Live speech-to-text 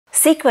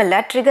சீக்வல்ல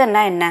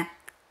ட்ரிகர்னா என்ன?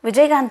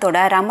 விஜயகாந்தோட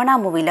ரமணா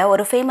மூவில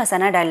ஒரு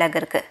ஃபேமஸான டயலாக்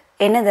இருக்கு.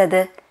 என்னது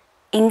அது?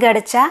 இங்க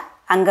அடிச்சா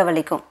அங்க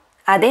வலிக்கும்.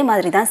 அதே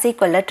மாதிரி தான்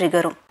சீக்வல்ல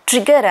ட்ரிகரும்.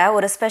 ட்ரிகரை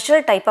ஒரு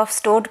ஸ்பெஷல் டைப் ஆஃப்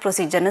ஸ்டோர்ட்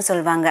ப்ரொசீஜர்னு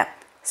சொல்லுவாங்க.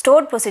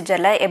 ஸ்டோர்ட்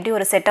ப்ரொசீஜரில் எப்படி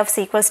ஒரு செட் ஆஃப்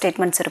சீக்வல்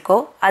ஸ்டேட்மெண்ட்ஸ் இருக்கோ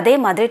அதே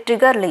மாதிரி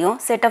ட்ரிகர்லேயும்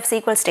செட் ஆஃப்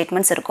சீக்வல்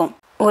ஸ்டேட்மெண்ட்ஸ் இருக்கும்.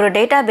 ஒரு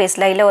டேட்டா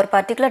பேஸில் இல்லை ஒரு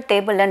பர்டிகுலர்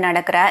டேபிளில்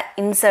நடக்கிற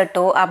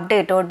இன்சர்ட்டோ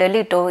அப்டேட்டோ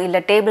டெலிட்டோ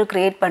இல்லை டேபிள்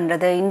க்ரியேட்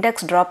பண்ணுறது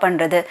இண்டெக்ஸ் ட்ராப்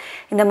பண்ணுறது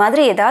இந்த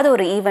மாதிரி ஏதாவது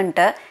ஒரு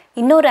ஈவெண்ட்டை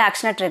இன்னொரு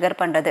ஆக்ஷனை ட்ரிகர்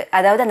பண்ணுறது,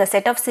 அதாவது அந்த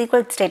செட் ஆஃப்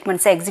சீக்வல்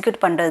ஸ்டேட்மெண்ட்ஸை எக்ஸிக்யூட்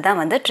பண்ணுறது தான்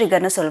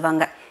ட்ரிகர்னு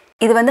சொல்லுவாங்க.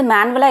 இது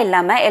மேனுவலாக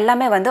இல்லாமல்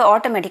எல்லாமே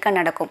ஆட்டோமேட்டிக்காக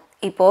நடக்கும்.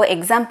 இப்போது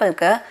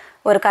எக்ஸாம்பிளுக்கு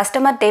ஒரு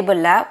கஸ்டமர்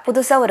டேபிளில்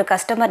புதுசாக ஒரு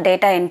கஸ்டமர்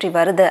டேட்டா என்ட்ரி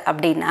வருது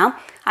அப்படின்னா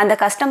அந்த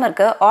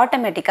கஸ்டமருக்கு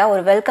ஆட்டோமேட்டிக்காக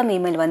ஒரு வெல்கம்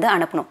இமெயில்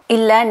அனுப்பணும்.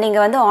 இல்லை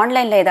நீங்கள்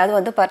ஆன்லைனில்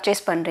ஏதாவது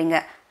பர்ச்சேஸ் பண்ணுறீங்க,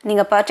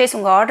 நீங்கள் பர்ச்சேஸ்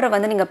உங்கள்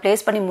ஆர்டரை நீங்கள்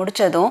ப்ளேஸ் பண்ணி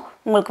முடித்ததும்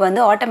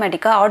உங்களுக்கு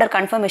ஆட்டோமேட்டிக்காக ஆர்டர்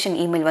கன்ஃபர்மேஷன்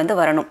இமெயில்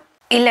வரணும்.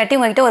 இல்லாட்டி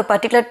உங்கள்கிட்ட ஒரு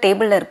பர்டிகுலர்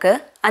டேபிள் இருக்குது,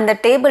 அந்த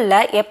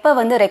டேபிளில் எப்போ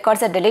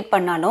ரெக்கார்ட்ஸை டெலீட்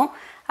பண்ணாலும்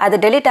அது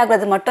டெலீட்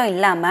ஆகிறது மட்டும்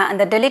இல்லாமல்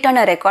அந்த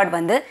டெலீட்டான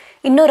ரெக்கார்ட்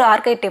இன்னொரு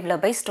ஆர்கைவ்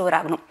டேபிளில் போய் ஸ்டோர்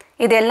ஆகணும்.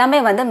 இது எல்லாமே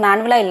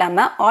மேனுவலாக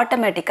இல்லாமல்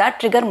ஆட்டோமேட்டிக்காக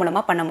ட்ரிகர்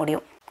மூலமாக பண்ண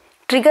முடியும்.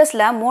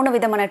 ட்ரிகர்ஸில் 3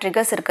 விதமான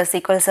ட்ரிகர்ஸ் இருக்குது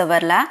SQL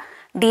சர்வரில்.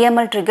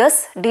 DML triggers,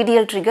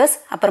 DDL triggers,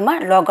 அப்புறமா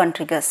logon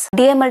triggers.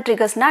 DML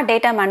triggersனா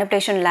data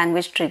manipulation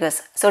language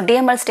triggers. So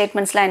DML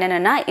statementsலாம்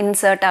என்னென்னா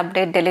insert,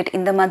 update, delete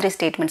இந்த மாதிரி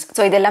statements.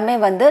 So இது எல்லாமே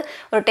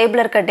ஒரு டேபிளில்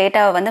இருக்க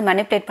டேட்டாவை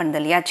manipulate பண்ணுது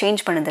இல்லையா, சேஞ்ச்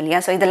பண்ணுது இல்லையா.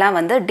 ஸோ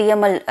இதெல்லாம்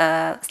DML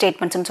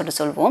statementsன்னு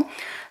சொல்லுவோம்.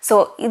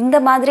 ஸோ இந்த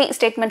மாதிரி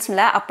ஸ்டேட்மெண்ட்ஸில்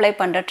அப்ளை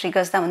பண்ணுற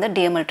ட்ரிகர்ஸ் தான்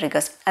DML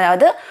triggers.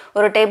 அதாவது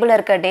ஒரு டேபிளில்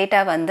இருக்க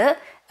டேட்டா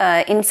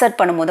இன்சர்ட்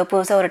பண்ணும்போதோ,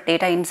 புதுசாக ஒரு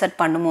டேட்டா இன்சர்ட்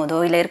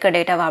பண்ணும்போதோ, இல்லை இருக்க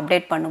டேட்டாவை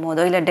அப்டேட்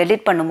பண்ணும்போதோ, இல்லை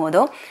டெலிட்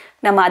பண்ணும்போதோ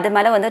நம்ம அது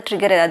மேலே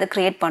ட்ரிகர் ஏதாவது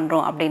க்ரியேட்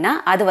பண்ணுறோம் அப்படின்னா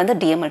அது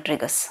DML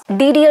triggers.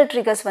 DDL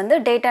triggers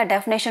data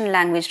definition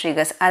language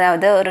triggers.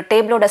 அதாவது ஒரு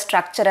டேபிளோட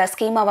ஸ்ட்ரக்சரை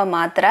ஸ்கீமாவை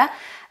மாத்திர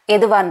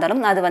எதுவாக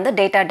இருந்தாலும் அது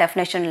data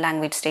definition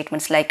language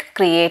statements like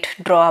create,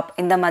 drop,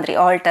 இந்த மாதிரி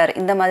ஆல்டர்,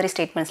 இந்த மாதிரி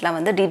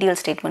ஸ்டேட்மெண்ட்ஸ்லாம் DDL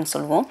ஸ்டேட்மெண்ட்ஸ்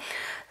சொல்லுவோம்.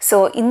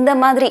 ஸோ இந்த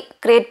மாதிரி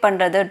க்ரியேட்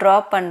பண்ணுறது,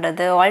 ட்ராப்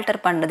பண்ணுறது, ஆல்டர்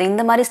பண்ணுறது,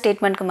 இந்த மாதிரி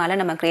ஸ்டேட்மெண்ட்க்கு மேலே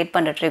நம்ம க்ரியேட்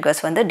பண்ணுற triggers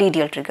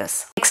DDL triggers.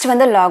 Next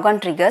log on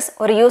triggers.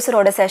 ஒரு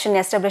யூஸரோட செஷன்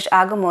எஸ்டாப்ளிஷ்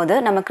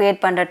ஆகும்போது நம்ம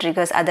க்ரியேட் பண்ணுற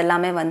ட்ரிகர்ஸ் அது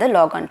எல்லாமே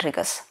லாகான்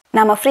ட்ரிகர்ஸ்.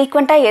 நம்ம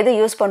ஃப்ரீக்வெண்ட்டாக எது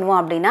யூஸ் பண்ணுவோம்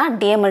அப்படின்னா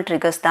DML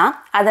triggers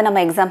தான். அதை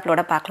நம்ம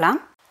எக்ஸாம்பிளோட பார்க்கலாம்.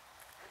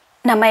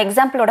 நம்ம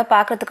எக்ஸாம்பிளோட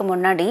பார்க்குறதுக்கு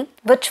முன்னாடி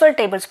விர்ச்சுவல்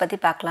டேபிள்ஸ் பற்றி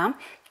பார்க்கலாம்.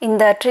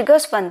 இந்த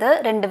ட்ரிகர்ஸ்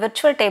 2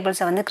 விர்ச்சுவல்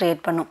டேபிள்ஸை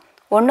க்ரியேட் பண்ணும்.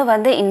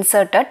 ஒன்று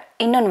இன்சர்ட்டட்,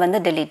 இன்னொன்று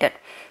டெலீட்டட்.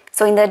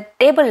 ஸோ இந்த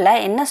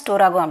டேபிளில் என்ன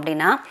ஸ்டோர் ஆகும்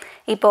அப்படின்னா,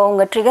 இப்போ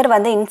உங்கள் ட்ரிகர்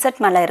இன்சர்ட்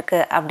மேலே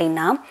இருக்குது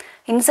அப்படின்னா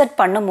இன்சர்ட்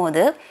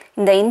பண்ணும்போது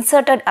இந்த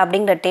இன்சர்ட்டட்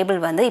அப்படிங்கிற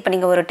டேபிள் இப்போ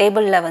நீங்கள் ஒரு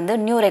டேபிளில்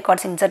நியூ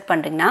ரெக்கார்ட்ஸ் இன்சர்ட்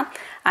பண்ணுறீங்கன்னா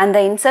அந்த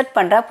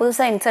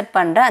புதுசாக இன்சர்ட்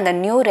பண்ணுற அந்த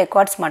நியூ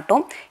ரெக்கார்ட்ஸ்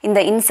மட்டும்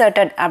இந்த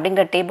இன்சர்ட்டட்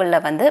அப்படிங்கிற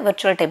டேபிளில்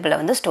விர்ச்சுவல்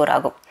டேபிளில் ஸ்டோர்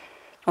ஆகும்.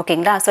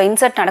 ஓகேங்களா? ஸோ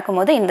இன்சர்ட்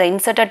நடக்கும்போது இந்த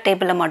இன்சர்ட்டட்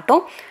டேபிளில்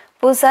மட்டும்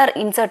புதுசாக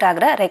இன்சர்ட்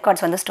ஆகிற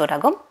ரெக்கார்ட்ஸ் ஸ்டோர்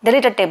ஆகும்.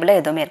 டெலிட்டட் டேபிளில்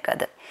எதுவுமே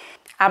இருக்காது.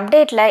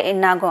 அப்டேட்டில்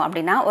என்னாகும்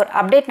அப்படின்னா, ஒரு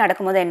அப்டேட்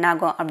நடக்கும்போது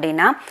என்னாகும்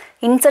அப்படின்னா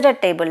இன்சர்ட்டட்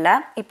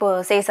டேபிளில்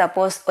இப்போது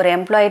சப்போஸ் ஒரு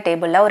எம்ப்ளாயி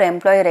டேபிளில் ஒரு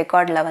எம்ப்ளாயி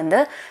ரெக்கார்டில்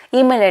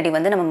இமெயில் ஐடி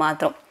நம்ம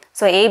மாற்றுறோம்.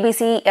 ஸோ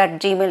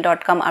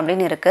abc@gmail.com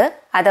அப்படின்னு இருக்குது,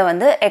 அதை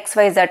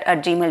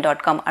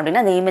xyz@gmail.com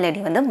அப்படின்னு அந்த இமெயில்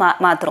ஐடி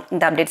மாற்றுறோம்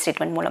இந்த அப்டேட்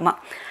ஸ்டேட்மெண்ட் மூலமாக.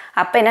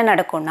 அப்போ என்ன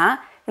நடக்கும்னா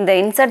இந்த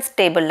இன்சர்ட்ஸ்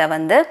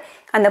டேபிளில்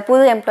அந்த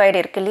புது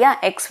எம்ப்ளாயி இருக்கு இல்லையா,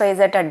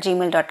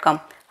 xyz@gmail.com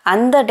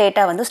அந்த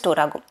டேட்டா ஸ்டோர்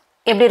ஆகும்.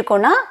 எப்படி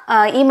இருக்கும்னா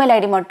இமெயில்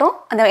ஐடி மட்டும்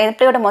அந்த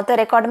எம்ப்ளாயோட மொத்த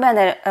ரெக்கார்டுமே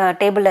அந்த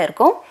டேபிளில்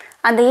இருக்கும்.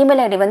 அந்த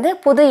இமெயில் ஐடி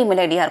புது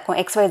இமெயில் ஐடியாக இருக்கும்,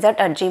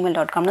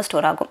 xyz@gmail.comனு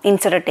ஸ்டோர் ஆகும்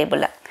இன்சர்ட்டட்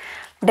டேபிளில்.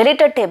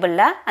 டெலிட்டட்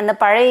டேபிளில் அந்த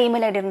பழைய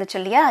இமெயில் ஐடி இருந்துச்சு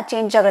இல்லையா,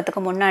 சேஞ்ச்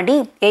ஆகிறதுக்கு முன்னாடி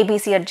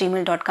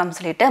abc@gmail.com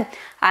சொல்லிட்டு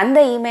அந்த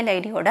இமெயில்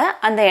ஐடியோட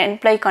அந்த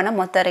எம்ப்ளாய்க்கான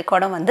மொத்த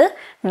ரெக்கார்டும்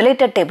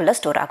டெலிட்டட் டேபிளில்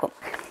ஸ்டோர் ஆகும்.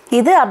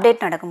 இது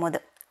அப்டேட் நடக்கும்போது.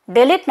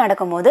 டெலிட்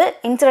நடக்கும்போது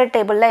இன்சர்ட்டட்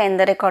டேபிளில்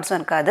எந்த ரெக்கார்ட்ஸும்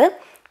இருக்காது.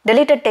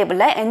 டெலிட்டட்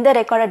டேபிளில் எந்த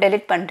ரெக்கார்டை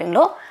டெலிட்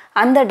பண்ணுறீங்களோ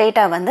அந்த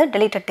டேட்டா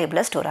டெலிட்டட்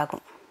டேபிளில் ஸ்டோர்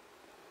ஆகும்.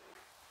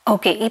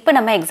 ஓகே, இப்போ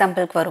நம்ம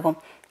எக்ஸாம்பிளுக்கு வருவோம்.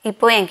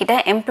 இப்போது என்கிட்ட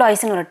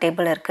எம்ப்ளாயீஸ்னு ஒரு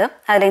டேபிள் இருக்குது,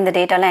 அதில் இந்த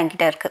டேட்டாலாம்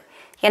என்கிட்ட இருக்குது.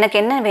 எனக்கு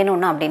என்ன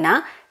வேணும்னா அப்படின்னா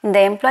இந்த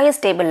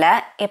எம்ப்ளாயீஸ்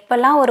டேபிளில்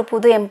எப்போல்லாம் ஒரு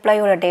புது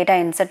எம்ப்ளாயோட டேட்டா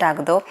இன்சர்ட்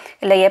ஆகுதோ,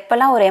 இல்லை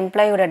எப்போல்லாம் ஒரு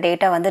எம்ப்ளாயோட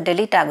டேட்டா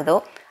டெலீட் ஆகுதோ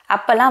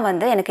அப்போல்லாம்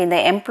எனக்கு இந்த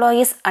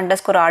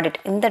employees_audit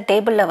இந்த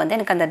டேபிளில்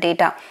எனக்கு அந்த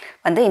டேட்டா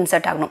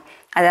இன்சர்ட் ஆகணும்.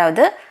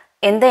 அதாவது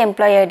எந்த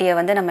எம்ப்ளாயி ஐடியை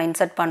நம்ம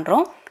இன்சர்ட்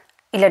பண்ணுறோம்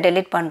இல்லை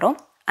டெலீட் பண்ணுறோம்,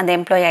 அந்த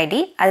எம்ப்ளாயி ஐடி,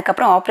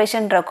 அதுக்கப்புறம்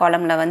ஆப்ரேஷன்ற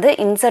காலமில்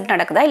இன்சர்ட்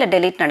நடக்குதா இல்லை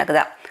டெலீட்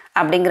நடக்குதா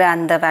அப்படிங்கிற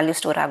அந்த வேல்யூ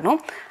ஸ்டோர் ஆகணும்.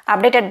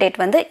 அப்டேட்டட் டேட்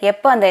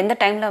எப்போ அந்த எந்த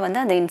டைமில்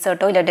அந்த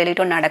இன்சர்ட்டோ இல்லை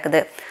டெலீட்டோ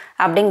நடக்குது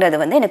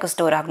அப்படிங்கிறது எனக்கு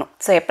ஸ்டோர் ஆகணும்.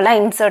 ஸோ எப்போல்லாம்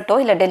இன்சர்ட்டோ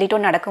இல்லை டெலீட்டோ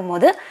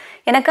நடக்கும்போது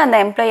எனக்கு அந்த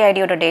எம்ப்ளாயி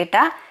ஐடியோட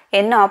டேட்டா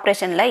என்ன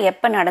ஆப்ரேஷனில்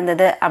எப்போ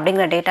நடந்தது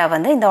அப்படிங்கிற டேட்டா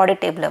இந்த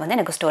ஆடிட் டேபிளில்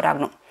எனக்கு ஸ்டோர்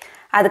ஆகணும்.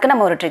 அதுக்கு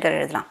நம்ம ஒரு ட்ரிகர்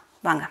எழுதலாம்.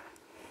 வாங்க.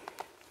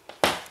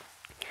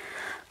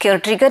 ஓகே,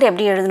 ஒரு ட்ரிகர்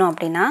எப்படி எழுதணும்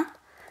அப்படின்னா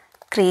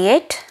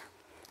கிரியேட்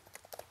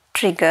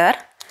ட்ரிகர்,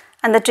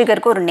 அந்த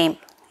ட்ரிகருக்கு ஒரு நேம்.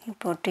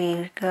 இப்போது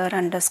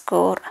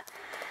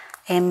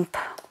trigger_emp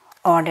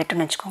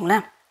auditன்னு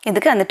வச்சுக்கோங்களேன்.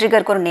 இதுக்கு அந்த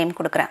ட்ரிகருக்கு ஒரு நேம்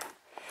கொடுக்குறேன்.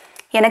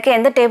 எனக்கு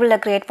எந்த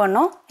டேபிளில் க்ரியேட்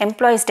பண்ணணும்,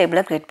 எம்ப்ளாயீஸ்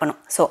டேபிளில் க்ரியேட் பண்ணும்.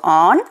 ஸோ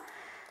ஆன்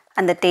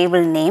அந்த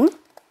டேபிள் நேம்.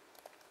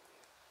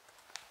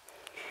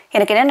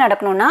 எனக்கு என்ன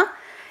நடக்கணும்னா,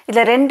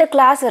 இதில் 2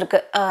 கிளாஸ்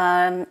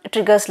இருக்குது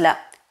ட்ரிகர்ஸில்,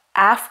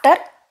 after,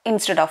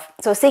 instead of.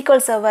 So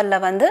SQL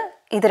சர்வரில் வந்து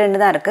இது 2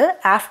 தான் இருக்குது,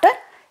 ஆஃப்டர்,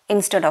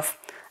 இன்ஸ்டெட் ஆஃப்.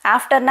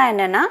 ஆஃப்டர்னா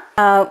என்னென்னா,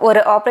 ஒரு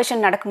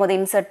ஆப்ரேஷன் நடக்கும்போது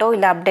இன்சர்ட்டோ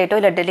இல்லை அப்டேட்டோ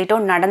இல்லை டெலிட்டோ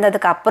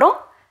நடந்ததுக்கு அப்புறம்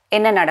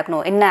என்ன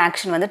நடக்கணும், என்ன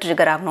ஆக்ஷன் வந்து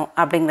ட்ரிகர் ஆகணும்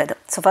அப்படிங்கிறது.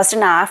 ஸோ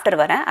ஃபஸ்ட்டு நான் ஆஃப்டர்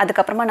வரேன்,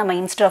 அதுக்கப்புறமா நம்ம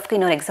இன்ஸ்டெட் ஆஃப்க்கு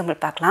இன்னொரு எக்ஸாம்பிள்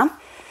பார்க்கலாம்.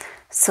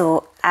 ஸோ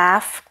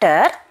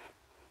ஆஃப்டர்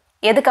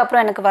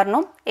எதுக்கப்புறம் எனக்கு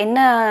வரணும், என்ன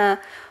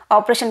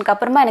ஆப்ரேஷனுக்கு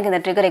அப்புறமா எனக்கு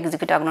இந்த ட்ரிகர்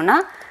எக்ஸிக்யூட் ஆகணும்னா,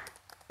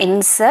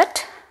 இன்சர்ட்.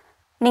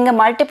 நீங்கள்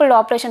மல்டிபிள்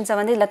ஆப்ரேஷன்ஸை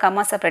வந்து இதில்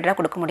கம்மா செப்பரேட்டாக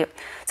கொடுக்க முடியும்.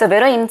 ஸோ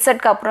வெறும்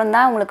இன்சர்ட்க்கு அப்புறம்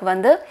தான் உங்களுக்கு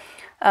வந்து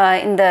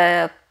இந்த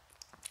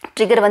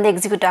ட்ரிகர் வந்து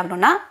எக்ஸிக்யூட்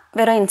ஆகணும்னா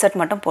வெறும் இன்சர்ட்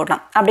மட்டும்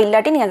போடலாம். அப்படி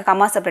இல்லாட்டி நீங்கள்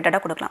கம்மா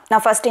செப்பரேட்டடாக கொடுக்கலாம்.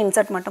 நான் ஃபஸ்ட்டு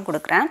இன்சர்ட் மட்டும்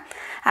கொடுக்குறேன்.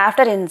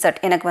 ஆஃப்டர் இன்சர்ட்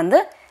எனக்கு வந்து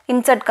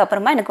இன்சர்ட்க்கு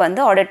அப்புறமா எனக்கு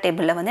வந்து ஆர்டர்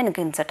டேபிளில் வந்து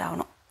எனக்கு இன்சர்ட்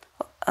ஆகணும்.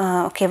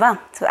 ஓகேவா?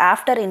 ஸோ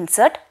ஆஃப்டர்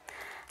இன்சர்ட்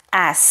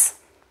ஆஸ்,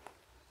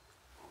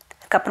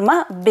 அதுக்கப்புறமா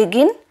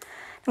பிகின்,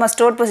 நம்ம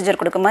ஸ்டோர் ப்ரொசீஜர்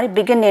கொடுக்க மாதிரி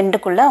பிகின்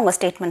எண்டுக்குள்ளே உங்கள்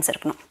ஸ்டேட்மெண்ட்ஸ்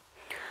இருக்கணும்.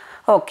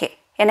 ஓகே,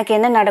 எனக்கு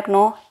என்ன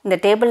நடக்கணும், இந்த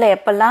டேபிளில்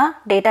எப்போல்லாம்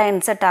டேட்டா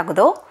இன்சர்ட்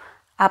ஆகுதோ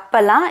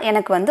அப்போல்லாம்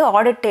எனக்கு வந்து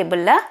ஆர்டர்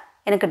டேபிளில்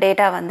எனக்கு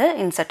டேட்டா வந்து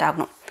இன்சர்ட்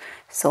ஆகணும்.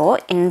 So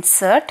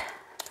insert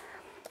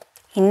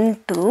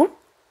into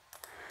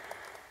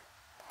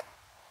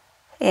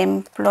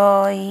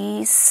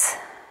employees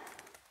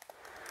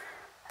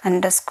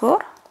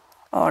underscore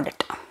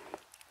audit.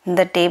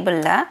 இந்த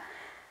டேபிளில்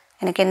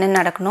எனக்கு என்ன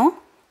நடக்கணும்,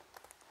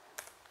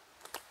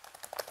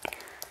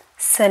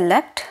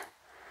 செலக்ட்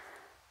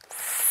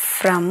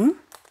ஃப்ரம்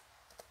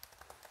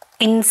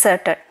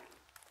இன்சர்ட்டட்.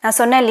 நான்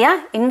சொன்னேன் இல்லையா,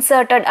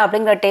 இன்சர்ட்டட்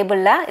அப்படிங்கிற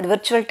டேபிளில், இது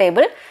விர்ச்சுவல்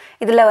டேபிள்,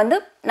 இதில் வந்து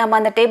நம்ம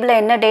அந்த டேபிளில்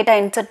என்ன டேட்டா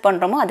இன்சர்ட்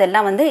பண்ணுறோமோ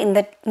அதெல்லாம் வந்து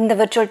இந்த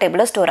விர்ச்சுவல்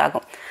டேபிளில் ஸ்டோர்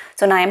ஆகும்.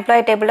 ஸோ நான்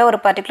எம்ப்ளாயி டேபிளில் ஒரு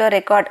பர்டிகுலர்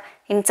ரெக்கார்ட்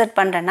இன்சர்ட்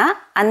பண்ணுறேன்னா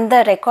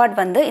அந்த ரெக்கார்ட்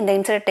வந்து இந்த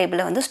இன்சர்ட்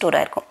டேபிளில் வந்து ஸ்டோர்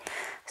ஆகிருக்கும்.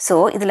 ஸோ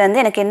இதில்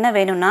வந்து எனக்கு என்ன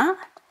வேணும்னா,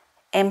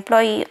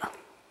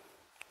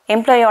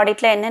 எம்ப்ளாயி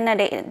ஆடிட்டில் என்னென்ன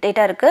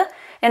டேட்டா இருக்குது,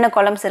 என்னென்ன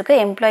காலம்ஸ்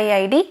இருக்குது, எம்ப்ளாயி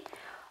ஐடி,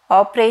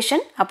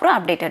 ஆப்ரேஷன், அப்புறம்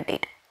அப்டேட்டட்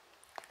டேட்.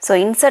 ஸோ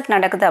இன்சர்ட்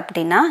நடக்குது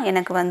அப்படின்னா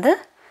எனக்கு வந்து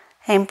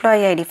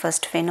எம்ப்ளாயி ஐடி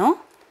ஃபர்ஸ்ட் வேணும்,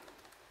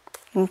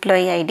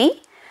 எம்ப்ளாயி ஐடி,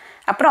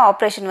 அப்புறம்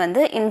ஆப்ரேஷன்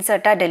வந்து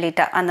இன்சர்ட்டாக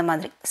டெலீட்டா அந்த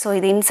மாதிரி. ஸோ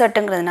இது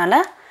இன்சர்ட்டுங்கிறதுனால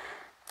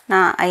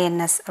நான்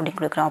INS அப்படின்னு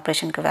கொடுக்குறேன்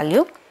ஆப்ரேஷனுக்கு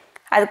வேல்யூ.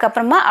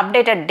 அதுக்கப்புறமா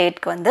அப்டேட்டட்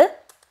டேட்க்கு வந்து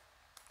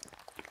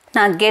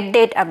நான் கெட்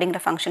டேட்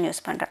அப்படிங்கிற ஃபங்க்ஷன்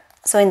யூஸ் பண்ணுறேன்.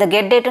 ஸோ இந்த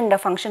கெட் டேட்டுங்கிற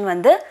ஃபங்க்ஷன்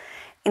வந்து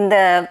இந்த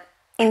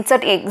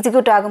இன்சர்ட்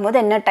எக்ஸிக்யூட் ஆகும்போது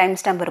என்ன டைம்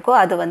ஸ்டாம்ப் இருக்கோ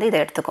அது வந்து இதை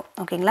எடுத்துக்கும்.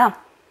 ஓகேங்களா,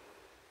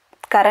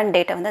 கரண்ட்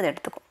டேட்டை வந்து அதை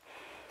எடுத்துக்கும்.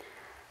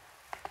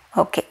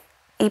 ஓகே,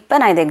 இப்போ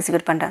நான் இதை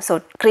எக்ஸிக்யூட் பண்ணுறேன். ஸோ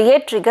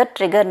க்ரியேட்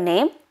ட்ரிகர்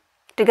நேம்,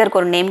 ட்ரிகருக்கு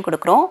ஒரு நேம்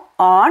கொடுக்குறோம்.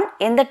 ஆன்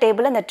எந்த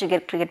டேபிளில் இந்த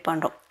ட்ரிகர் க்ரியேட்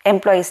பண்ணுறோம்,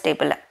 எம்ப்ளாயீஸ்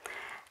டேபிளில்.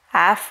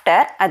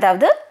 ஆஃப்டர்,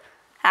 அதாவது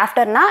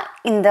ஆஃப்டர்னா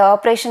இந்த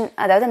ஆப்ரேஷன்,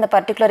 அதாவது இந்த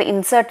பர்டிகுலர்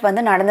இன்சர்ட்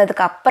வந்து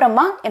நடந்ததுக்கு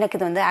அப்புறமா எனக்கு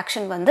இது வந்து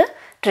ஆக்ஷன் வந்து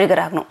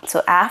ட்ரிகர் ஆகணும். ஸோ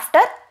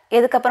ஆஃப்டர்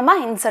எதுக்கப்புறமா,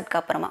 இன்சர்ட்க்கு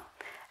அப்புறமா.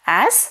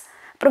 ஆஸ்,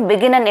 அப்புறம்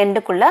பிகின் அண்ட்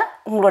எண்டுக்குள்ளே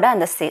உங்களோட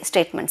அந்த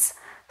statements.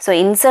 So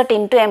insert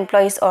into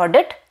employees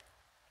audit,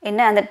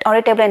 என்ன அந்த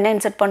ஆடிட் டேபிள் என்ன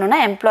இன்சர்ட் பண்ணணும்னா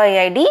எம்ப்ளாயி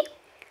ஐடி,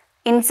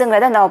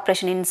 இன்ஸுங்கிறது அந்த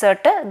ஆப்ரேஷன்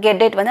இன்சர்ட்டு,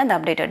 கெட் டேட் வந்து அந்த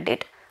அப்டேட்டட்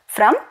டேட்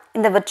ஃப்ரம்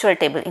இந்த விர்ச்சுவல்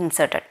டேபிள்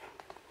இன்சர்ட்டட்.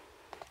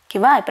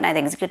 ஓகேவா, இப்போ நான்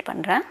இதை எக்ஸிக்யூட்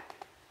பண்ணுறேன்.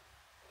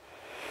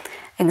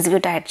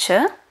 எக்ஸிக்யூட் ஆகிடுச்சு.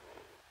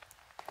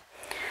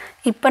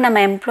 இப்போ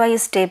நம்ம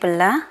எம்ப்ளாயீஸ்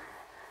டேபிளில்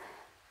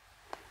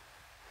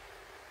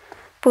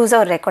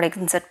புதுசாக ஒரு ரெக்கார்ட்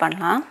இன்சர்ட்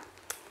பண்ணலாம்.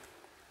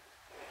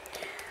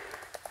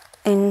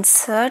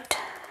 Insert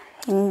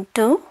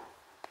into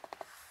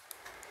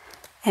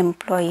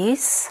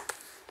employees.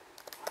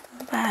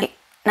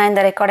 நான்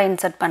இந்த ரெக்கார்டை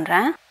இன்சர்ட்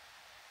பண்ணுறேன்.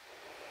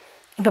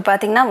 இப்போ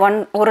பார்த்தீங்கன்னா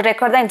ஒரு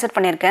ரெக்கார்ட் தான் இன்சர்ட்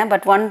பண்ணியிருக்கேன்,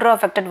 பட் ஒன் ரோ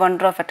அஃபெக்டட்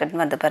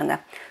வந்து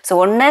பாருங்கள். ஸோ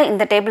ஒன்று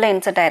இந்த டேபிளில்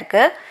இன்சர்ட்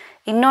ஆகிருக்கு,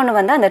 இன்னொன்று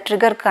வந்து அந்த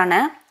ட்ரிகருக்கான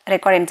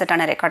ரெக்கார்ட் இன்சர்ட்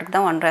ஆன ரெக்கார்டுக்கு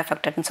தான் ஒன் ரோ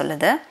அஃபெக்டட்னு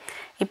சொல்லுது.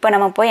 இப்போ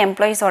நம்ம போய்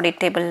எம்ப்ளாயீஸ் ஆடிட்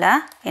டேபிளில்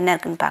என்ன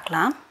இருக்குதுன்னு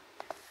பார்க்கலாம்.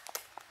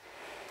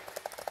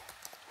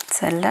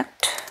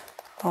 Select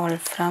all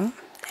from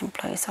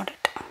employees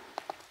audit.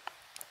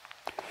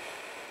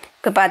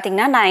 இப்போ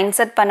பார்த்தீங்கன்னா நான்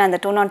இன்சர்ட் பண்ண அந்த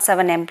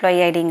 207 எம்ப்ளாயி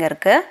ஐடிங்க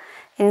இருக்குது,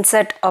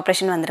 இன்சர்ட்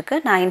ஆப்ரேஷன் வந்திருக்கு,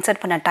 நான்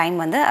இன்சர்ட் பண்ண டைம்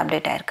வந்து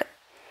அப்டேட் ஆகிருக்கு.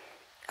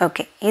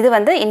 ஓகே, இது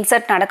வந்து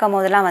இன்சர்ட் நடக்கும்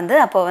போதெல்லாம் வந்து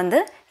அப்போது வந்து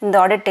இந்த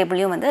ஆடிட்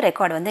டேபிளையும் வந்து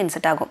ரெக்கார்டு வந்து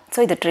இன்சர்ட் ஆகும். ஸோ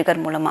இது ட்ரிகர்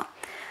மூலமாக.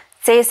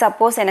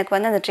 சப்போஸ் எனக்கு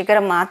வந்து அந்த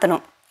ட்ரிகரை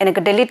மாற்றணும்,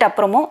 எனக்கு டெலிட்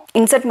அப்புறமும்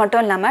இன்சர்ட்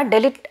மட்டும் இல்லாமல்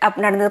டெலிட்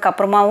நடந்ததுக்கு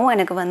அப்புறமாவும்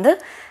எனக்கு வந்து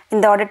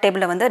இந்த ஆடிட்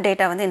டேபிளில் வந்து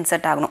டேட்டா வந்து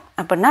இன்சர்ட் ஆகணும்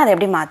அப்படின்னா அதை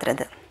எப்படி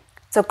மாற்றுறது?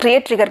 ஸோ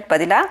க்ரியேட் ட்ரிகருக்கு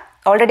பதிலாக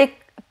ஆல்ரெடி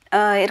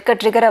இருக்க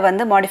ட்ரிகரை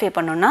வந்து மாடிஃபை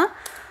பண்ணணுன்னா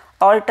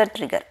ஆல்டர்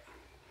ட்ரிகர்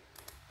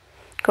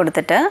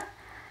கொடுத்துட்டு,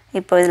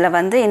 இப்போ இதில்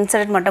வந்து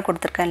இன்சர்ட் மட்டும்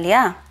கொடுத்துருக்கேன்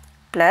இல்லையா,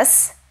 ப்ளஸ்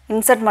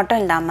இன்சர்ட்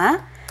மட்டும் இல்லாமல்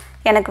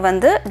எனக்கு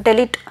வந்து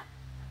டெலிட்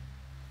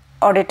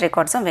ஆடிட்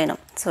ரெக்கார்ட்ஸும்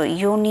வேணும். So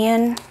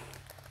union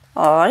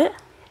all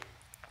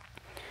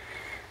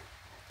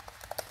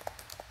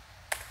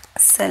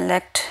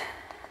select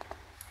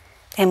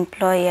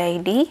employee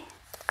ID,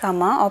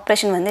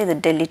 operation வந்து இது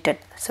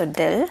டெலிட்டட், ஸோ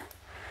டெல்,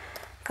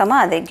 comma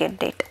அதே get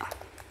date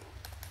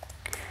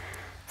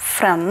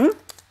from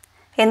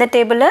எந்த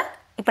டேபிள்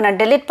இப்போ நான்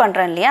delete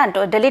பண்ணுறேன் இல்லையா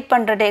delete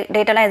பண்ணுற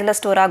டேட்டாலாம் இதில்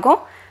ஸ்டோர் ஆகும்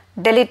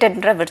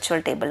deletedன்ற virtual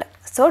table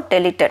ஸோ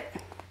deleted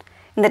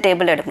இந்த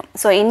டேபிள் எடுக்கணும்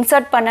ஸோ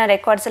இன்சர்ட் பண்ண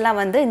ரெக்கார்ட்ஸ் எல்லாம்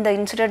வந்து இந்த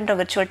இன்சிடென்ட்ன்ற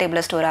virtual table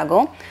ஸ்டோர்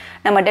ஆகும்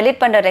நம்ம delete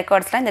பண்ணுற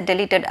ரெக்கார்ட்ஸ்லாம் இந்த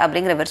deleted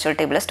அப்படிங்கிற virtual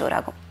table ஸ்டோர்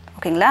ஆகும்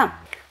ஓகேங்களா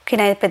ஓகே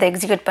நான் இப்போ இதை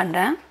எக்ஸிக்யூட்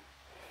பண்ணுறேன்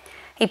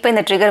இப்போ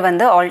இந்த ட்ரிகர்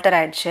வந்து ஆல்டர்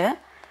ஆயிடுச்சு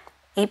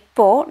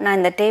இப்போது நான்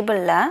இந்த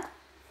டேபிளில்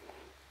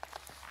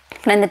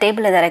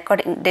இதை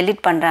ரெக்கார்ட்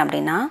delete பண்ணுறேன்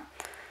அப்படின்னா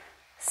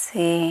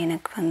சரி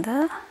எனக்கு வந்து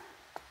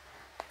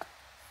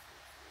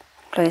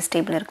எம்ப்ளாயீஸ்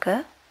டேபிள்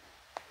இருக்குது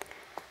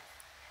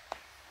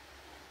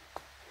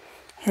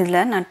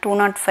இதில் நான்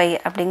 205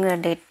 அப்படிங்கிற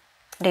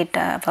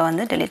டேட்டாவை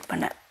வந்து delete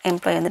பண்ணேன்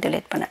எம்ப்ளாயி வந்து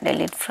delete பண்ணேன்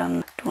delete from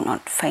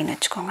 205ன்னு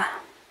வச்சுக்கோங்க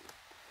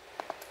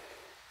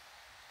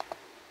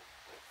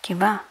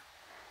ஓகேவா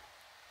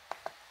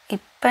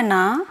இப்போ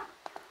நான்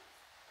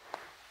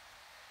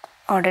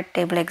ஆடிட்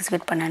டேபிள்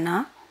எக்ஸிக்யூட் பண்ணேன்னா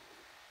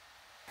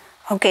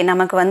ஓகே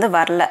நமக்கு வந்து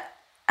வரல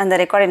அந்த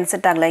ரெக்கார்ட்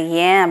இன்சர்ட் ஆகலை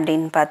ஏன்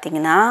அப்படின்னு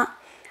பார்த்தீங்கன்னா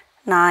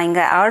நான்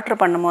இங்கே ஆல்ட்ரு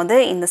பண்ணும்போது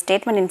இந்த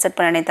ஸ்டேட்மெண்ட் இன்சர்ட்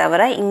பண்ணனே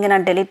தவிர இங்கே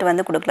நான் delete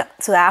வந்து கொடுக்கல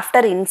ஸோ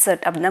ஆஃப்டர்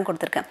இன்சர்ட் அப்படி தான்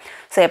கொடுத்துருக்கேன்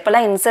ஸோ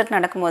எப்போல்லாம் இன்சர்ட்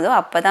நடக்கும்போதோ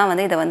அப்போ தான்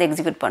வந்து இதை வந்து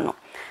எக்ஸிக்யூட் பண்ணும்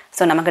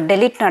ஸோ நமக்கு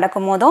delete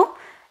நடக்கும் போதும்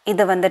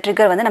இது வந்து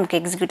ட்ரிகர் வந்து நமக்கு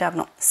எக்ஸிக்யூட்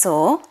ஆகணும் ஸோ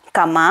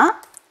கமா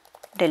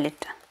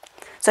delete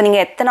ஸோ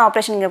நீங்கள் எத்தனை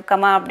ஆப்ரேஷன் நீங்கள்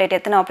கமா அப்டேட்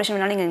எத்தனை ஆப்ரேஷன்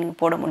வேணாலும்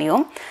நீங்கள் போட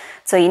முடியும்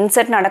ஸோ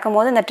இன்சர்ட்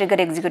நடக்கும்போது இந்த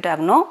ட்ரிகர் எக்ஸிக்யூட்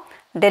ஆகணும்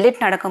delete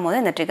நடக்கும்போது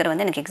இந்த ட்ரிகர்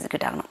வந்து எனக்கு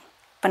எக்ஸிக்யூட் ஆகணும்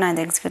இப்போ நான்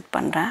இதை எக்ஸிக்யூட்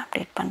பண்ணுறேன்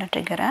அப்டேட் பண்ணுற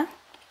ட்ரிகரை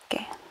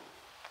ஓகே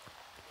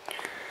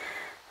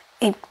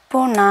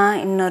இப்போது நான்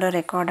இன்னொரு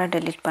ரெக்கார்டை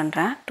delete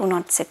பண்ணுறேன்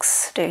 206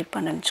 delete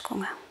பண்ணுறேன்னு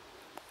வச்சுக்கோங்க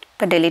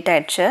இப்போ delete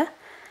ஆகிடுச்சு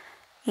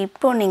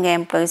இப்போது நீங்கள்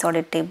எம்ப்ளாயீஸ்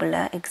ஆடிட்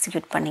டேபிளில்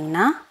எக்ஸிக்யூட்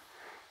பண்ணிங்கன்னா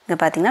இங்கே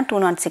பார்த்தீங்கன்னா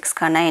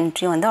 206க்கான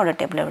என்ட்ரியும் வந்து ஆடிட்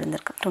டேபிளில்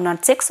விழுந்திருக்கு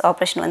 206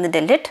 ஆப்ரேஷன் வந்து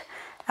delete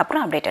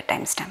அப்புறம் அப்டேட்டட்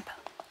டைம் ஸ்டாம்ப்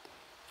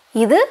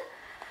இது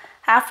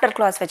ஆஃப்டர்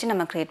கிளாஸ் வச்சு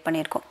நம்ம க்ரியேட்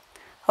பண்ணியிருக்கோம்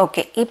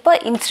ஓகே இப்போ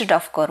இன்ஸ்டெட்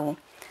ஆஃப் வருவோம்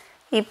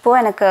இப்போது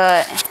எனக்கு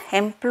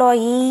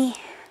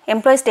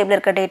எம்ப்ளாயீஸ் டேபிள்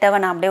இருக்க டேட்டாவை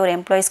நான் அப்படியே ஒரு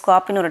எம்ப்ளாயீஸ்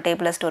காப்பின்னு ஒரு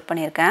டேபிளில் ஸ்டோர்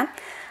பண்ணியிருக்கேன்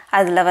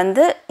அதில்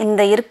வந்து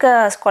இந்த இருக்க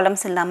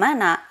காலம்ஸ் இல்லாமல்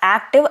நான்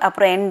ஆக்டிவ்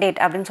அப்புறம் எண்ட் டேட்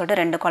அப்படின்னு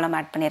சொல்லிட்டு 2 காலம்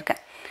ஆட்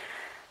பண்ணியிருக்கேன்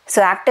ஸோ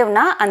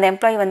ஆக்டிவ்னா அந்த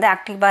எம்ப்ளாயி வந்து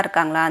ஆக்டிவாக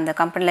இருக்காங்களா அந்த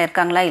கம்பெனியில்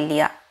இருக்காங்களா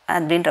இல்லையா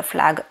அப்படின்ற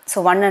ஃப்ளாக் ஸோ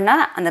 1ன்னா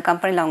அந்த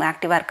கம்பெனியில் அவங்க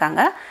ஆக்டிவாக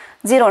இருக்காங்க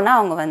 0னா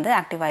அவங்க வந்து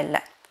ஆக்டிவாக இல்லை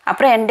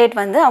அப்புறம் எண்ட் டேட்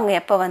வந்து அவங்க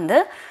எப்போ வந்து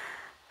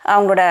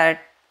அவங்களோட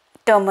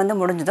டேர்ம் வந்து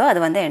முடிஞ்சதோ அது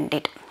வந்து எண்ட்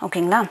டேட்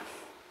ஓகேங்களா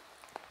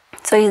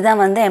ஸோ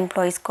இதுதான் வந்து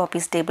எம்ப்ளாயீஸ்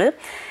காப்பீஸ் டேபிள்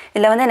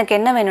இதில் வந்து எனக்கு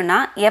என்ன வேணும்னா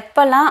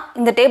எப்போல்லாம்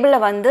இந்த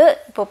டேபிளில் வந்து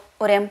இப்போ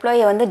ஒரு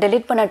எம்ப்ளாயை வந்து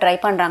delete பண்ண ட்ரை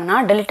பண்ணுறாங்கன்னா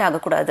delete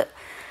ஆகக்கூடாது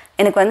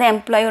எனக்கு வந்து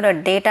எம்ப்ளாயோட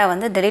டேட்டா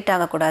வந்து delete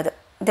ஆகக்கூடாது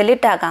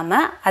delete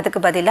ஆகாமல்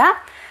அதுக்கு பதிலாக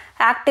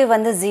ஆக்டிவ்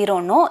வந்து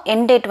 0னோ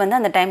எண்ட் டேட் வந்து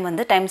அந்த டைம்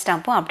வந்து டைம்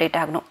ஸ்டாம்பும் அப்டேட்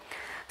ஆகணும்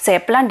ஸோ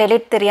எப்போல்லாம்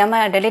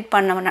delete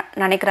பண்ண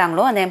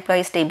நினைக்கிறாங்களோ அந்த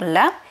எம்ப்ளாயீஸ்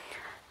டேபிளில்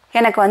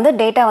எனக்கு வந்து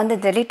டேட்டா வந்து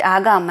delete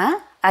ஆகாமல்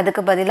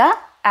அதுக்கு பதிலாக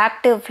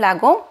active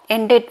ஃப்ளாகும்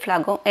end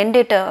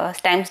date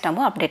time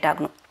ஸ்டாம்பும் update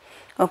ஆகணும்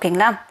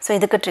ஓகேங்களா ஸோ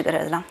இதுக்கு ட்ரிகர்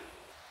எழுதலாம்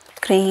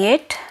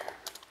க்ரியேட்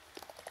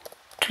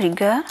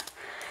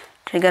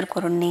ட்ரிகருக்கு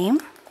ஒரு நேம்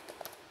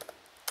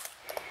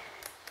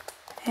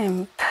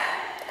எம்ப்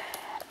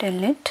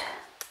delete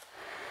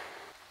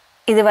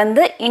இது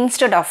வந்து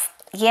இன்ஸ்டெட் ஆஃப்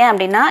ஏன்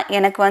அப்படின்னா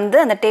எனக்கு வந்து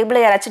அந்த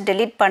டேபிளை யாராச்சும்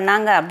delete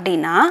பண்ணாங்க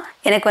அப்படின்னா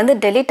எனக்கு வந்து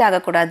delete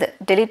ஆகக்கூடாது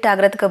delete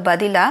ஆகிறதுக்கு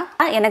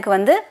பதிலாக எனக்கு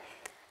வந்து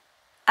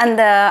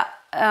அந்த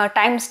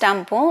டைம்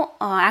ஸ்டாம்பும்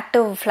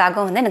ஆக்டிவ்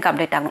ஃப்ளாகும் வந்து எனக்கு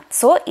அப்டேட் ஆகும்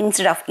ஸோ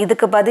இன்ஸ்டெட் ஆஃப்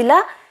இதுக்கு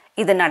பதிலாக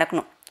இது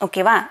நடக்கணும்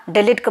ஓகேவா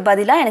டெலிட்க்கு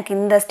பதிலாக எனக்கு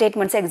இந்த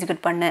ஸ்டேட்மெண்ட்ஸை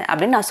எக்ஸிக்யூட் பண்ணு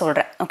அப்படின்னு நான்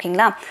சொல்கிறேன்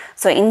ஓகேங்களா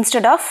so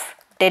instead of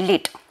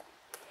delete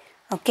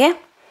okay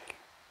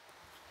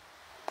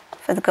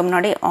இதுக்கு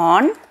முன்னாடி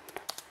ஆன்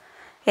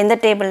எந்த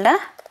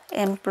டேபிளில்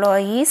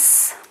எம்ப்ளாயீஸ்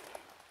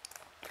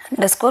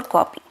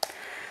 _copy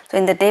ஸோ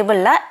இந்த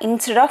டேபிளில்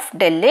instead of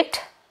delete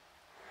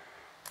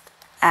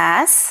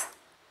as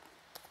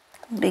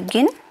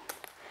begin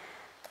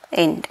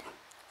end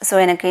so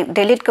எனக்கு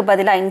டெலிட்க்கு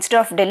பதிலாக இன்ஸ்டெட்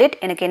ஆஃப் delete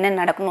எனக்கு என்ன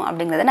நடக்கணும்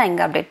அப்படிங்கிறத நான்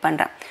இங்கே அப்டேட்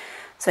பண்ணுறேன்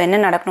ஸோ என்ன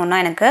நடக்கணும்னா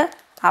எனக்கு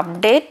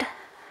update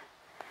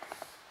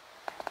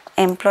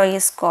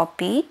employees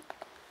copy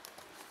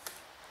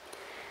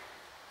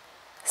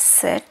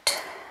set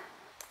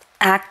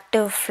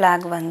active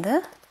flag வந்து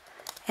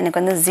எனக்கு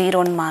வந்து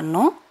 0ன்னு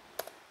மாறணும்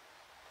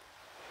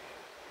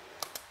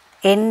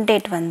எண்ட்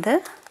டேட் வந்து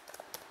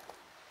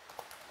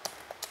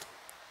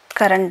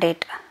கரண்ட்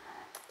டேட்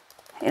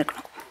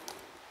இருக்கணும்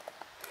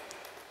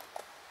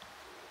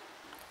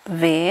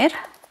வேர்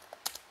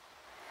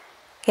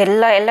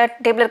எல்லா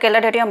டேபிள் இருக்க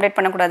எல்லா டேட்டையும் அப்டேட்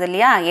பண்ணக்கூடாது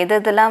இல்லையா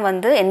எதெல்லாம்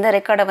வந்து எந்த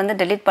ரெக்கார்டை வந்து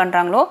delete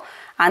பண்ணுறாங்களோ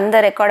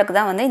அந்த ரெக்கார்டுக்கு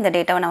தான் வந்து இந்த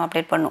டேட்டாவை நம்ம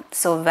அப்டேட் பண்ணணும்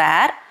so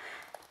where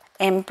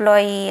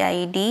employee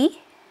ID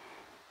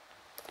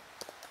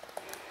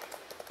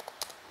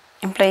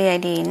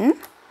in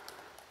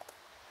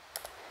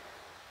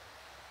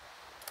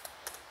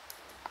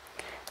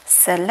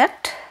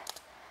select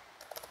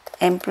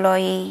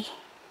employee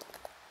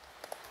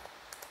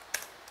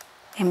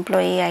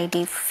ID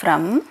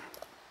from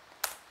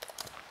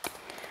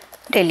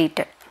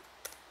deleted.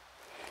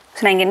 So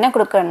நான் இங்கே என்ன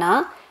கொடுக்குறேன்னா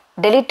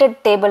deleted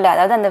டேபிளில்,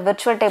 அதாவது அந்த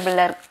விர்ச்சுவல்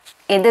டேபிளில்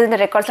எந்த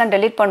ரெக்கார்ட்ஸ்லாம்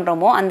டெலீட்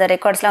பண்ணுறோமோ அந்த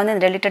ரெக்கார்ட்ஸ்லாம் வந்து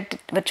இந்த டெலிட்டட்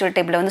விர்ச்சுவல்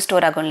டேபிளில் வந்து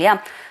ஸ்டோர் ஆகும் இல்லையா.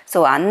 ஸோ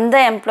அந்த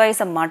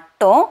எம்ப்ளாயீஸ்க்கு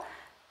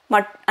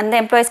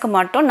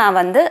மட்டும் நான்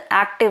வந்து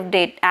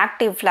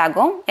ஆக்டிவ்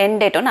ஃப்ளாகும் எண்ட்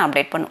டேட்டும் நான்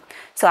அப்டேட் பண்ணும்.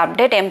 So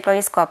update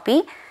employees copy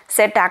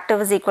set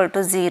active is equal to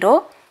 0,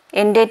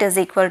 end date is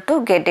equal to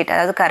get date,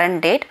 அதாவது current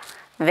date,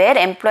 where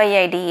employee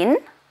ID in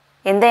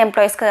எந்த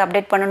எம்ப்ளாயீஸ்க்கு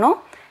அப்டேட் பண்ணணும்,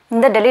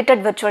 இந்த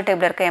டெலிட்டட் விர்ச்சுவல்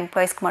டேபிள் இருக்க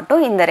எம்ப்ளாயீஸ்க்கு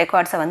மட்டும் இந்த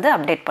ரெக்கார்ட்ஸை வந்து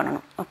அப்டேட்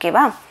பண்ணணும்.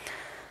 ஓகேவா.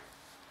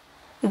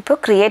 இப்போ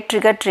create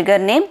trigger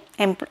name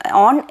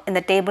on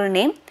இந்த table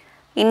name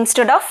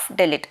instead of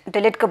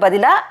delete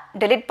பதிலாக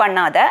delete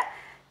பண்ணாத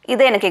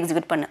இதை எனக்கு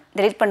எக்ஸிக்யூட் பண்ணு,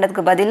 delete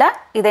பண்ணுறதுக்கு பதிலாக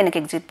இதை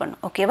எனக்கு எக்ஸிக்யூட் பண்ணு.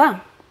 ஓகேவா.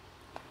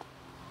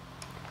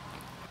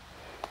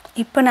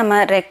 இப்போ நம்ம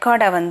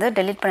ரெக்கார்டை வந்து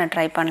delete பண்ண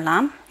ட்ரை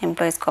பண்ணலாம்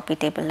எம்ப்ளாயீஸ் காப்பி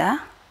டேபிளில்.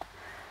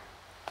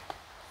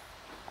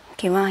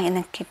 ஓகேவா.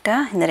 எனக்கிட்ட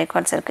இந்த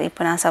ரெக்கார்ட்ஸ் இருக்குது.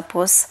 இப்போ நான்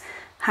சப்போஸ்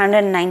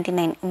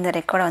 199 இந்த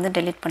ரெக்கார்டை வந்து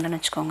delete பண்ணுறேன்னு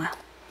வச்சுக்கோங்க.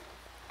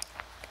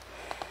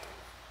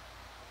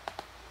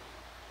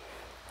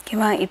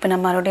 ஓகேவா. இப்போ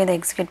நான் மறுபடியும் இதை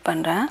எக்ஸிக்யூட்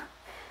பண்ணுறேன்.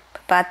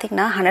 இப்போ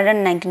பார்த்திங்கன்னா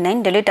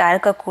 199 delete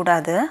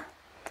ஆகிருக்கக்கூடாது.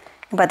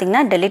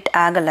 பார்த்திங்கன்னா delete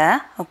ஆகலை.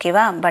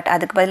 ஓகேவா. பட்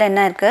அதுக்கு பதிலாக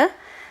என்ன இருக்குது,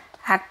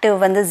 ஆக்டிவ்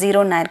வந்து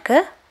 0ன்னு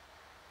இருக்குது,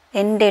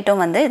 எண்ட்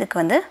டேட்டும் வந்து இதுக்கு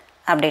வந்து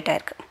அப்டேட்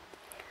ஆகிருக்கு.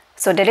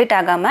 ஸோ delete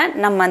ஆகாமல்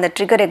நம்ம அந்த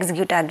ட்ரிகர்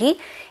எக்ஸிக்யூட் ஆகி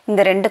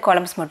இந்த 2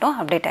 காலம்ஸ் மட்டும்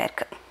அப்டேட்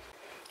ஆகிருக்கு.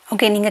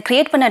 ஓகே. நீங்கள்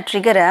க்ரியேட் பண்ண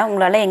ட்ரிகரை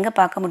உங்களால் எங்கே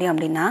பார்க்க முடியும்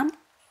அப்படின்னா,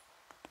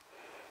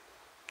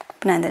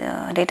 இப்போ நான் இந்த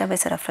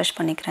டேட்டாபேஸை ரெஃப்ரெஷ்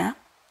பண்ணிக்கிறேன்.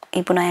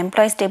 இப்போ நான்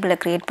எம்ப்ளாயீஸ்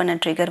டேபிளில் க்ரியேட் பண்ண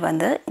ட்ரிகர்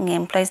வந்து இங்கே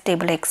எம்ப்ளாயீஸ்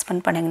டேபிளில்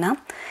எக்ஸ்பெண்ட் பண்ணிங்கன்னா,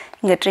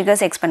 இங்கே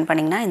ட்ரிகர்ஸ் எக்ஸ்பெண்ட்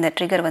பண்ணிங்கன்னா இந்த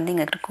ட்ரிகர் வந்து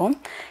இங்கே இருக்கும்.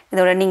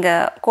 இதோட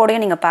நீங்கள்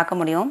கோடையும் நீங்கள்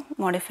பார்க்க முடியும்.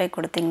 மாடிஃபை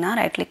கொடுத்திங்கன்னா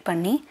ரைட் கிளிக்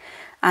பண்ணி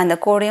அந்த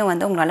கோடையும்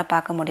வந்து உங்களால்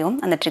பார்க்க முடியும்,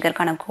 அந்த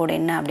ட்ரிகருக்கான கோடு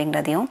என்ன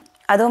அப்படிங்கிறதையும்.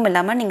 அதுவும்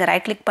இல்லாமல் நீங்கள்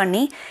ரைட் கிளிக்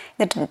பண்ணி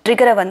இந்த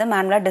ட்ரிகரை வந்து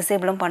மேனுவலாக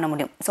டிசேபிளும் பண்ண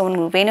முடியும். ஸோ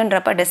உங்களுக்கு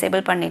வேணுன்றப்ப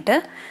டிசேபிள் பண்ணிவிட்டு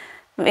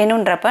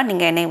வேணுன்றப்ப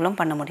நீங்கள் எனேபிளும்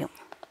பண்ண முடியும்.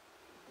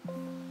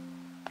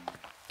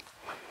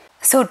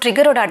 ஸோ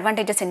ட்ரிகரோட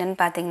அட்வான்டேஜஸ் என்னென்னு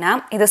பார்த்தீங்கன்னா,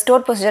 இது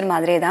ஸ்டோர் ப்ரொசீஜர்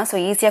மாதிரியே தான். ஸோ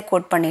ஈஸியாக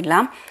கோட்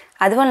பண்ணிடலாம்.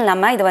 அதுவும்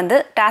இல்லாமல் இது வந்து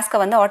டாஸ்க்கை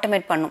வந்து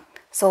ஆட்டோமேட் பண்ணும்.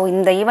 ஸோ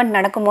இந்த ஈவெண்ட்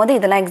நடக்கும்போது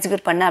இதெல்லாம்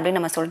எக்ஸிக்யூட் பண்ணு அப்படின்னு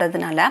நம்ம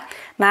சொல்கிறதுனால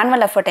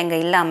மேனுவல் எஃபர்ட் எங்கே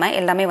இல்லாமல்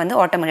எல்லாமே வந்து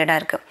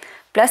ஆட்டோமேட்டடாக இருக்குது.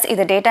 ப்ளஸ்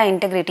இது data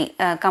integrity,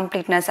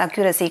 completeness,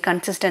 accuracy,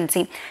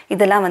 consistency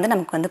இதெல்லாம் வந்து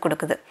நமக்கு வந்து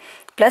கொடுக்குது.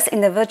 ப்ளஸ்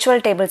இந்த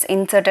விர்ச்சுவல் டேபிள்ஸ்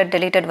இன்சர்ட்டட்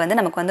டெலிட்டட் வந்து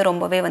நமக்கு வந்து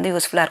ரொம்பவே வந்து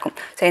யூஸ்ஃபுல்லாக இருக்கும்.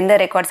 ஸோ எந்த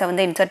ரெக்கார்ட்ஸை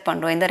வந்து இன்சர்ட்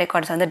பண்ணுறோம், எந்த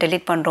ரெக்கார்ட்ஸை வந்து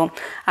டெலிட் பண்ணுறோம்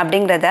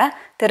அப்படிங்கிறத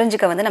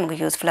தெரிஞ்சுக்க வந்து நமக்கு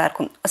யூஸ்ஃபுல்லாக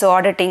இருக்கும். ஸோ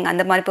ஆடிட்டிங்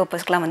அந்த மாதிரி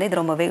பர்பஸ்க்கெலாம் வந்து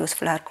இது ரொம்பவே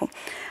யூஸ்ஃபுல்லாக இருக்கும்.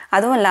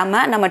 அதுவும்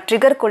இல்லாமல் நம்ம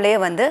ட்ரிகருக்குள்ளேயே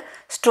வந்து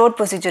ஸ்டோர்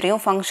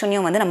ப்ரொசீஜரையும்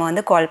ஃபங்க்ஷனையும் வந்து நம்ம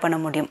வந்து கால் பண்ண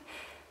முடியும்.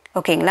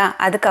 ஓகேங்களா.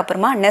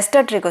 அதுக்கப்புறமா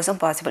நெஸ்டட் ட்ரிகர்ஸும்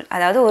பாசிபிள்,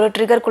 அதாவது ஒரு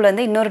ட்ரிகருக்குள்ளே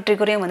வந்து இன்னொரு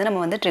ட்ரிகரையும் வந்து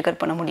நம்ம வந்து ட்ரிகர்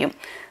பண்ண முடியும்.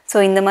 ஸோ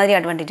இந்த மாதிரி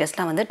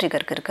அட்வான்டேஜஸ்லாம் வந்து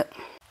ட்ரிகருக்கு இருக்குது.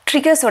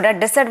 ட்ரிகர்ஸோட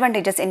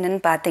டிஸ்அட்வான்டேஜஸ் என்னென்னு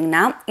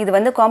பார்த்தீங்கன்னா, இது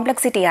வந்து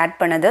காம்ப்ளெக்சிட்டி ஆட்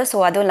பண்ணுது. ஸோ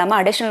அதுவும் இல்லாமல்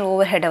அடிஷ்னல்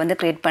ஓவர் ஹெட்டை வந்து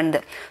க்ரியேட்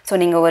பண்ணுது. ஸோ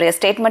நீங்கள் ஒரு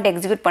ஸ்டேட்மெண்ட்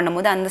எக்ஸிக்யூட்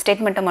பண்ணும்போது அந்த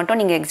ஸ்டேட்மெண்ட்டை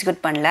மட்டும் நீங்கள்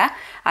எக்ஸிக்யூட் பண்ணல,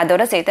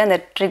 அதோட சேர்த்து அந்த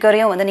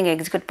ட்ரிகரையும் வந்து நீங்கள்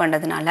எக்ஸிக்யூட்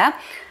பண்ணுறதுனால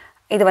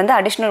இது வந்து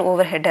அடிஷ்னல்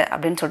ஓவர் ஹெட்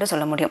அப்படின்னு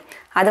சொல்ல முடியும்.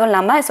 அதுவும்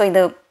இல்லாமல் ஸோ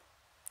இது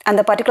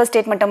அந்த பர்டிகுலர்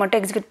ஸ்டேட்மெண்ட்டை மட்டும்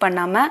எக்ஸிக்யூட்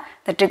பண்ணாமல்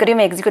இந்த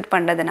ட்ரிகரையும் எக்ஸிக்யூட்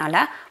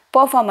பண்ணுறதுனால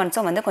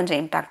பர்ஃபார்மன்ஸும் வந்து கொஞ்சம்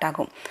இம்பேக்ட்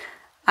ஆகும்.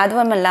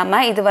 அதுவும்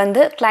இல்லாமல் இது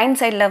வந்து கிளைண்ட்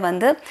சைடில்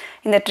வந்து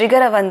இந்த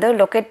ட்ரிகரை வந்து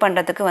லொக்கேட்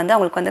பண்ணுறதுக்கு வந்து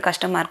அவங்களுக்கு வந்து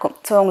கஷ்டமாக இருக்கும்.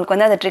 ஸோ அவங்களுக்கு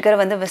வந்து அந்த ட்ரிகர்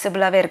வந்து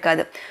விசிபிளாகவே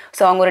இருக்காது.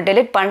 ஸோ அவங்க ஒரு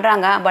டெலிட்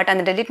பண்ணுறாங்க, பட்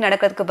அந்த டெலிட்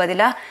நடக்கிறதுக்கு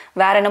பதிலாக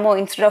வேறு என்னமோ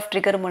இன்ஸ்டெட் ஆஃப்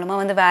ட்ரிகர் மூலமாக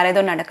வந்து வேறு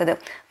ஏதோ நடக்குது.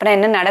 அப்புறம்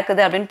என்ன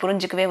நடக்குது அப்படின்னு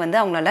புரிஞ்சிக்கவே வந்து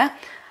அவங்களால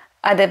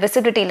அது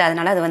விசிபிலிட்டி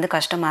இல்லாதனால அது வந்து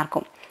கஷ்டமாக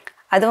இருக்கும்.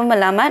 அதுவும்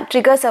இல்லாமல்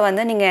ட்ரிகர்ஸை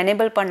வந்து நீங்கள்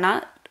எனேபிள்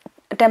பண்ணால்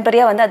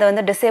டெம்பரரியாக வந்து அதை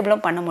வந்து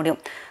டிசேபிளும் பண்ண முடியும்.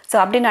 ஸோ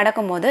அப்படி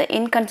நடக்கும்போது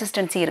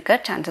இன்கன்சிஸ்டன்சி இருக்க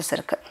சான்சஸ்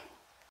இருக்குது.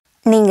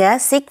 நீங்கள்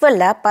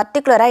SQLல்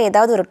பர்டிகுலராக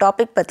ஏதாவது ஒரு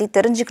டாபிக் பற்றி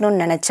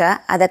தெரிஞ்சுக்கணுன்னு நினச்சா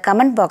அதை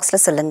கமெண்ட்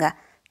பாக்ஸில் சொல்லுங்கள்.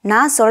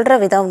 நான் சொல்கிற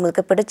விதம்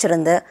உங்களுக்கு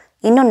பிடிச்சிருந்து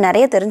இன்னும்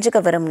நிறைய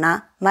தெரிஞ்சுக்க விரும்புனா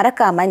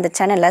மறக்காமல் இந்த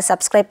சேனலை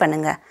சப்ஸ்கிரைப்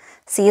பண்ணுங்கள்.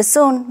 See you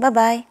soon. Bye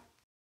bye.